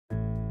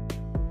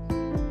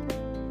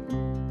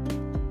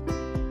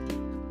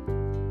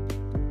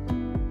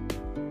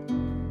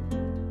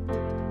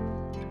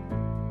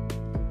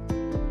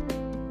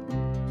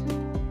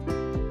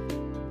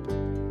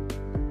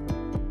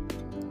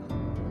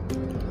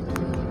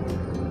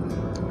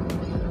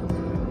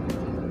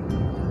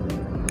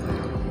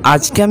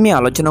আজকে আমি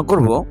আলোচনা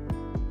করব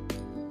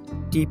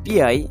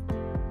টিপিআই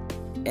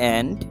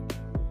অ্যান্ড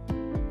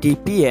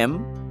টিপিএম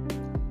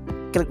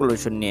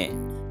ক্যালকুলেশন নিয়ে।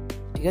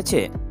 ঠিক আছে,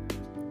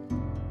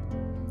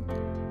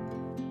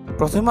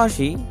 প্রথমে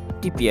আসি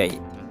টিপিআই।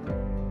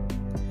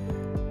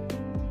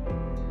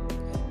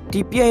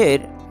 টিপিআই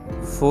এর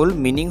ফুল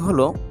মিনিং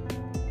হলো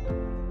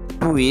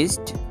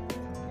টুইস্ট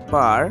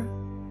পার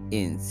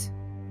ইঞ্চ।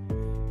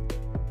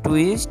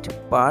 টুইস্ট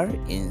পার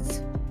ইঞ্চ।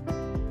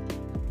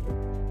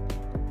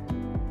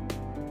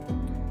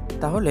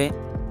 তাহলে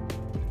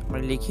আমরা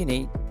লিখে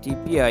নেই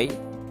TPI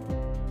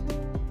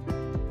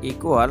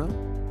equal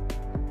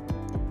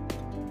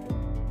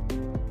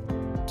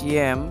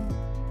TM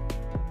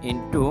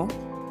into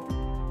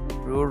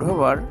root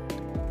over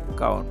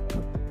count.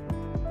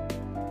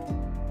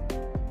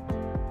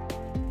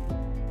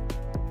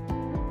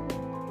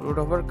 Root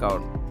over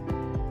count.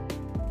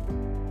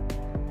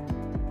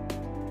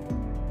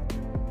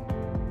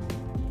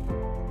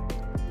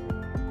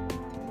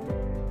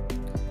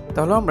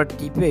 তাহলে আমরা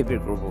টিপিআই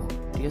বের করব।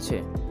 ঠিক আছে,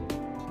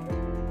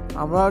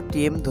 আমরা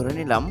টিএম ধরে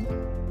নিলাম।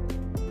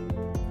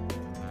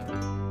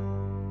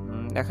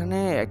 এখানে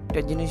একটা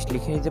জিনিস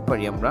লিখে নিতে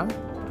পারি আমরা,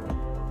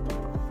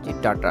 যে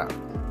ডাটা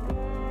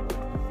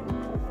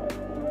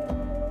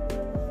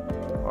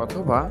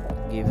অথবা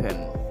given.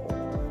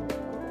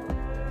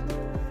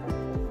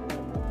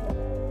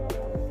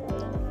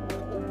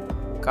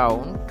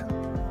 Count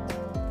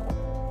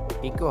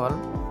equal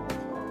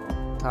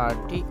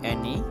 30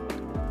 any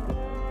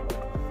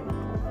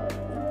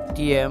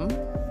TM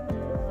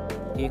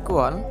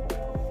equal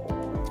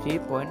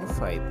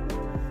 3.5।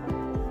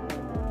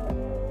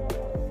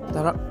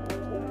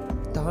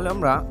 তাহলে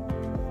আমরা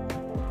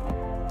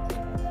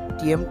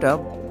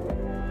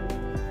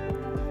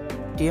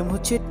টিএম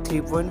হচ্ছে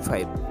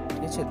 3.5।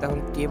 ঠিক আছে,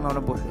 তাহলে টিএম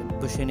আমরা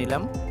বসিয়ে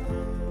নিলাম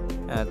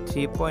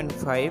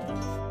 3.5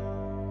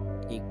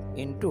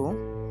 ইন্টু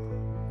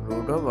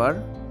রুট ওভার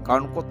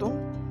কাউন্ট কত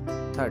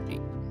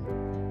 30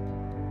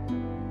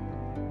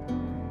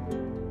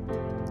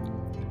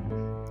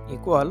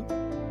 ইকুয়াল।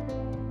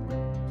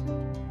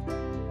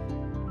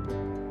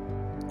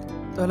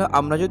 তাহলে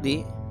আমরা যদি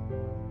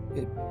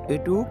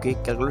এটুকুকে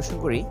ক্যালকুলেশন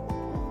করি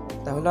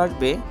তাহলে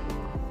আসবে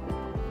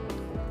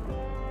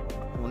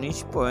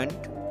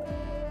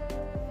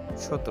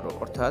 19.17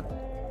 অর্থাৎ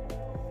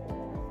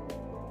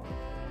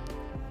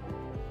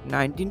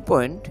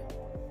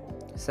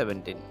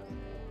 19.17।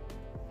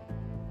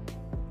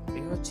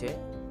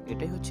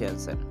 এটাই হচ্ছে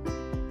অ্যান্সার।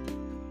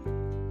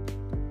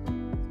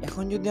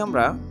 এখন যদি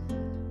আমরা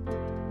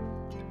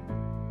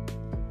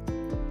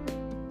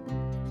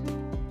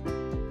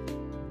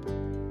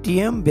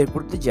টিএম বের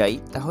করতে যাই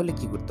তাহলে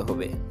কি করতে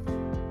হবে?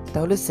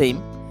 তাহলে সেম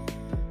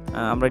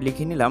আমরা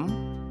লিখে নিলাম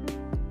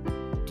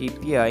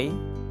TPI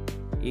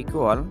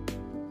equal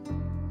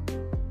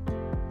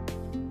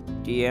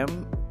TM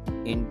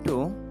into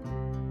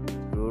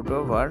root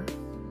over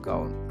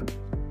count.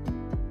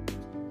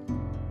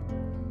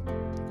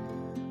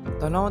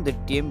 তাহলে আমাদের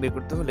টিএম বের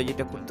করতে হলে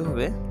যেটা করতে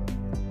হবে,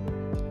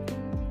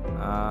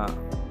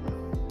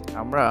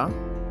 আমরা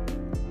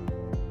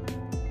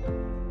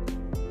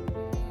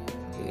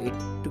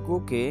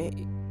এইটুকুকে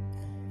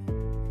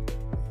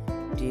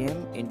টিএম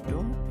ইন্টু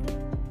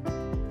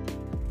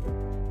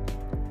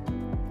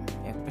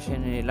এক পাশে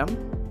নিয়ে নিলাম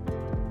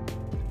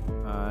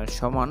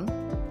সমান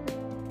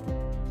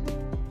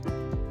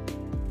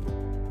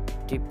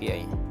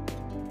টিপিআই।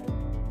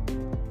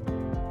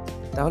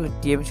 তাহলে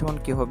টিএম সমান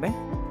কি হবে?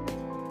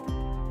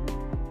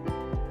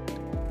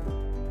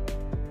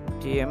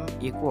 TM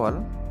equal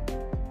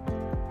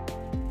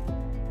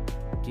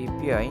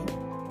TPI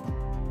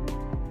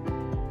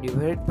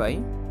divided by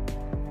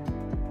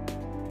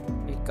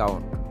a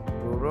count,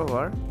 root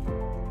over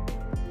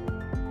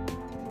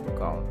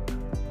count।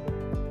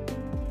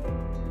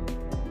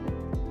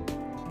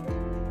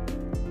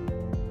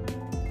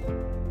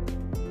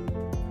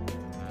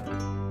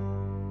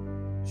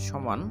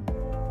 সমান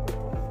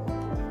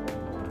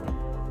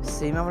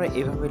সেম আমরা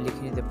এভাবে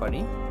লিখে নিতে পারি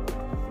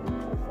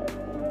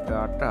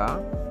data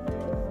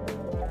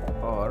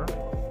or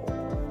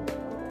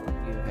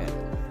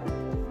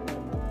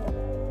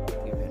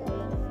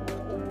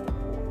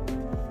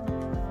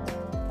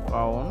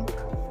count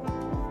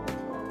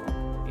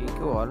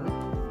equal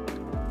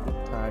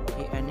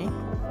 30 any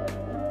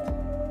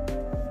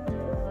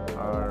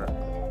or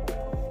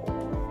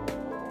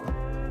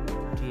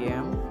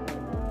TM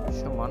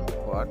সমান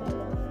what।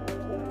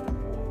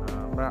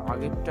 আমরা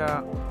আগেরটা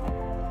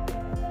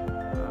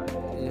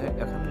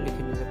এখানে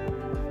লিখে নিতে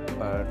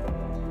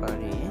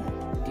পারি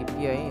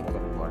টিপিআই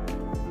equal what।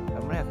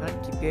 আমরা এখানে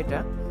টিপিআইটা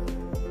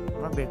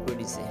আমরা বের করে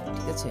দিয়েছি।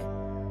 ঠিক আছে,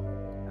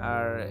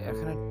 আর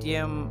এখানে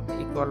টিএম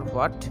ইকুয়াল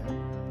হোয়াট।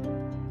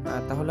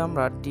 তাহলে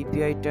আমরা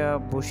টিপিআইটা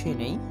বসিয়ে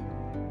নেই।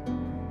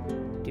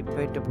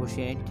 টিপিআই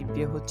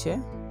হচ্ছে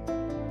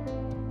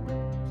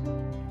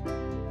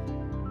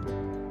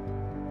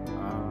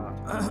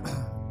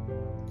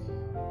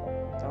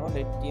তাহলে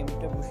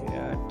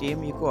TM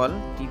equal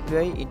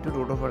TPI into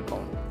root over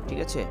count. ঠিক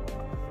আছে,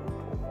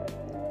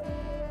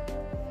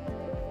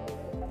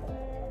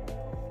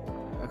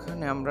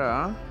 এখানে আমরা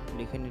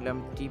লিখে নিলাম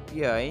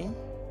টিপিআই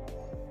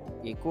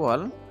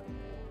ইকুয়াল,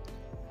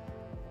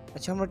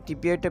 আচ্ছা আমরা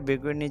টিপিআইটা বের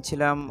করে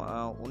নিয়েছিলাম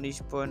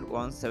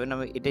 19.17,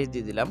 আমি এটাই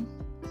দিয়ে দিলাম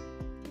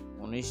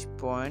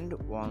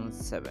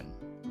 19.17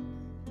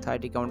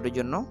 30 কাউন্টের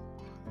জন্য।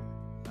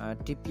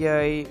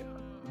 TPI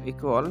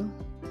equal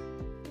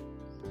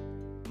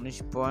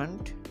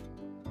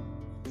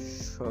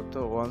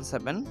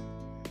 19.17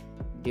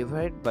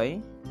 divide by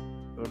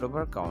root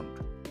over count,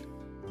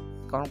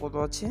 count কত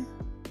আছে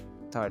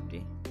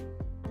 30।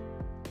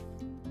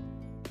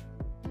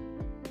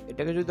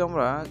 এটাকে যদি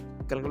আমরা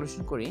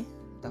ক্যালকুলেশন করি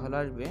তাহলে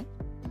আসবে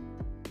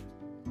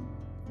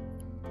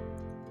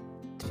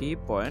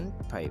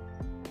 3.5।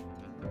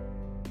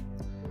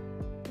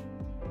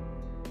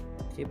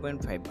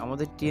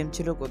 আমাদের টিএম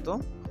ছিল কত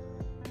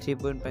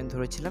 3.5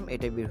 ধরেছিলাম,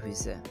 এটা বের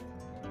হয়েছে,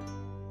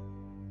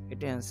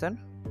 এটা অ্যান্সার।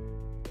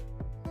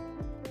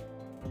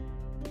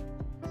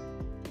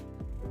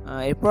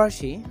 এরপর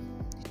আসি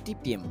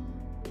টিপিএম।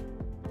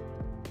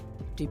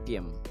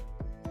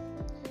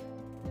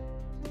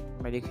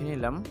 আমরা লিখে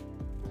নিলাম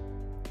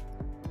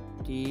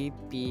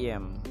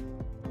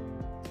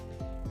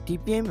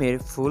টিপিএম এর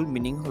ফুল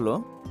মিনিং হলো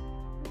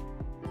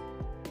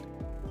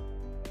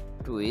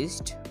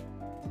twist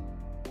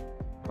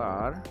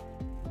per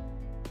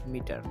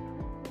metre.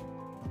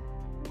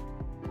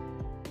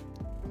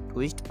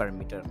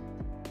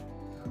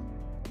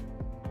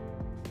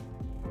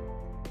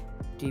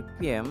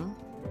 TPM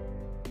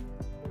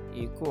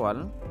equal,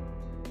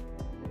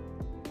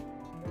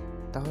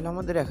 তাহলে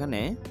আমাদের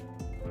এখানে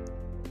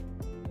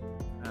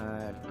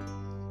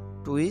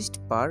টুইস্ট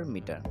পার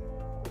মিটার,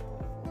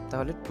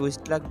 তাহলে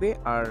টুইস্ট লাগবে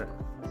আর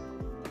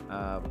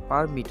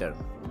পার মিটার।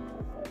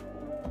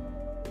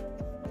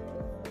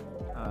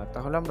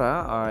 তাহলে আমরা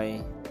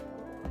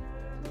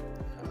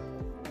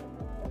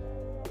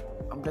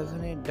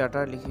এখানে ডাটা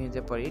লিখে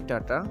নিতে পারি,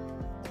 ডাটা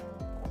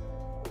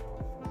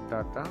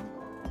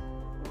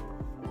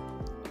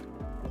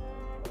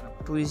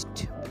টুইস্ট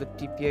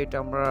টিপিআইটা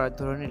আমরা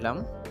ধরে নিলাম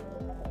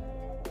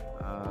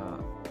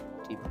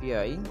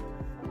টিপিআই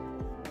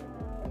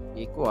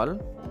ইকুয়াল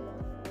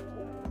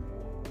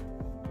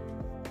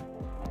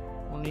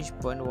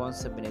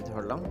 19.17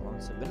 ধরলাম,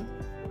 17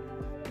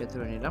 এটা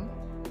ধরে নিলাম।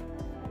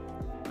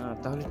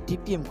 তাহলে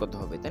টিপিএম কত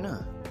হবে, তাই না?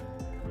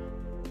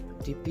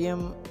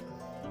 টিপিএম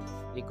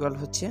ইকুয়াল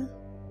হচ্ছে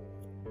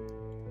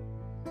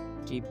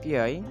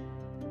টিপিআই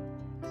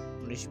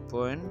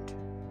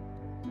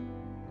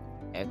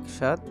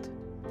 19.17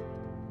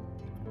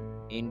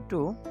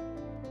 ইন্টু,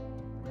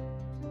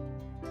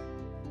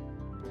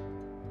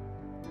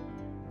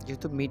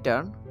 যেহেতু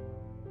মিটার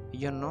এই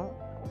জন্য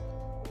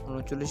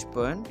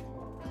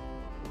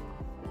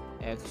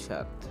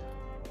 39.17।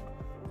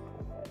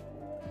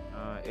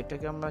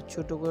 এটাকে আমরা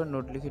ছোট করে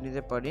নোট লিখে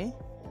নিতে পারি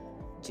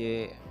যে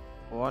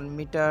 1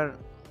 মিটার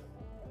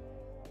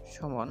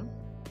সমান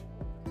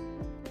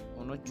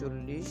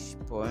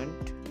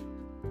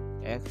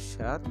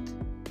 39.17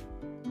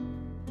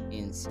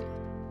 ইঞ্চি,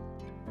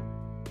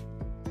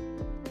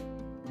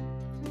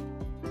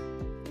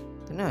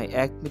 তাই না?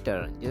 1 মিটার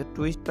যেহেতু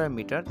টুইস্ট পার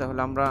মিটার,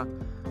 তাহলে আমরা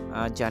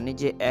জানি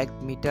যে 1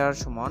 মিটার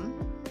সমান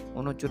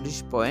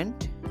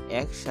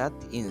 39.17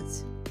 ইঞ্চ,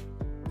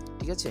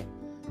 ঠিক আছে?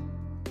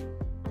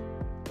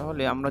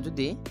 তাহলে আমরা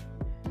যদি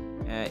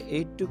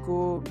এইটুকু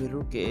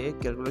ভ্যালুকে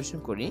ক্যালকুলেশন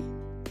করি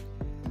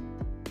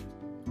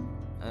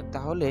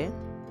তাহলে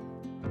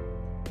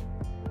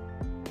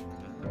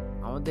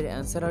আমাদের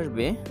অ্যান্সার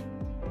আসবে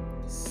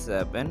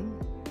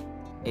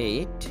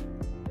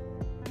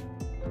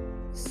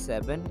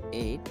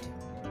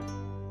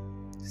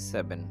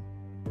 787।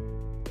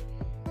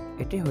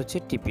 এটাই হচ্ছে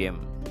টিপিএম।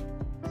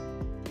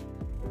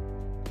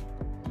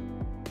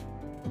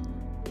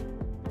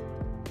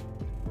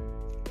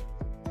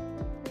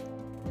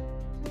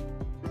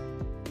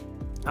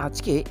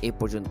 আজকে এই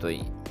পর্যন্তই,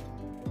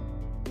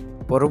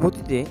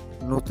 পরবর্তীতে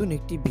নতুন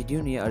একটি ভিডিও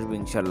নিয়ে আসবো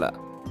ইনশাল্লাহ।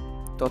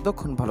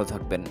 ততক্ষণ ভালো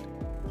থাকবেন,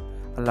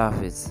 আল্লাহ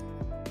হাফেজ।